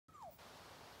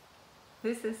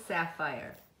This is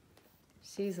Sapphire.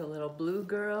 She's a little blue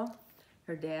girl.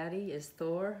 Her daddy is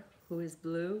Thor, who is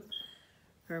blue.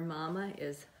 Her mama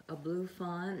is a blue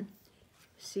fawn.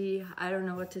 I don't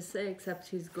know what to say except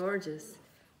she's gorgeous.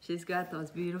 She's got those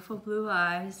beautiful blue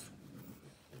eyes.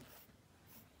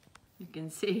 You can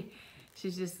see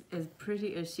she's just as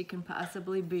pretty as she can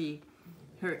possibly be.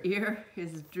 Her ear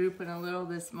is drooping a little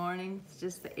this morning. It's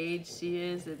just the age she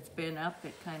is. It's been up.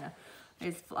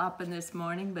 It's flopping this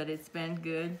morning, but it's been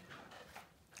good.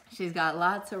 She's got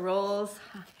lots of rolls.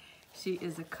 She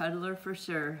is a cuddler for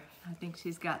sure. I think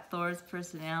she's got Thor's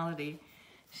personality.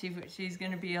 She's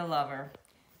gonna be a lover.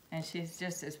 And she's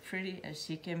just as pretty as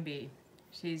she can be.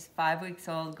 She's 5 weeks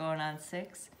old, going on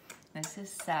 6. This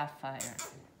is Sapphire.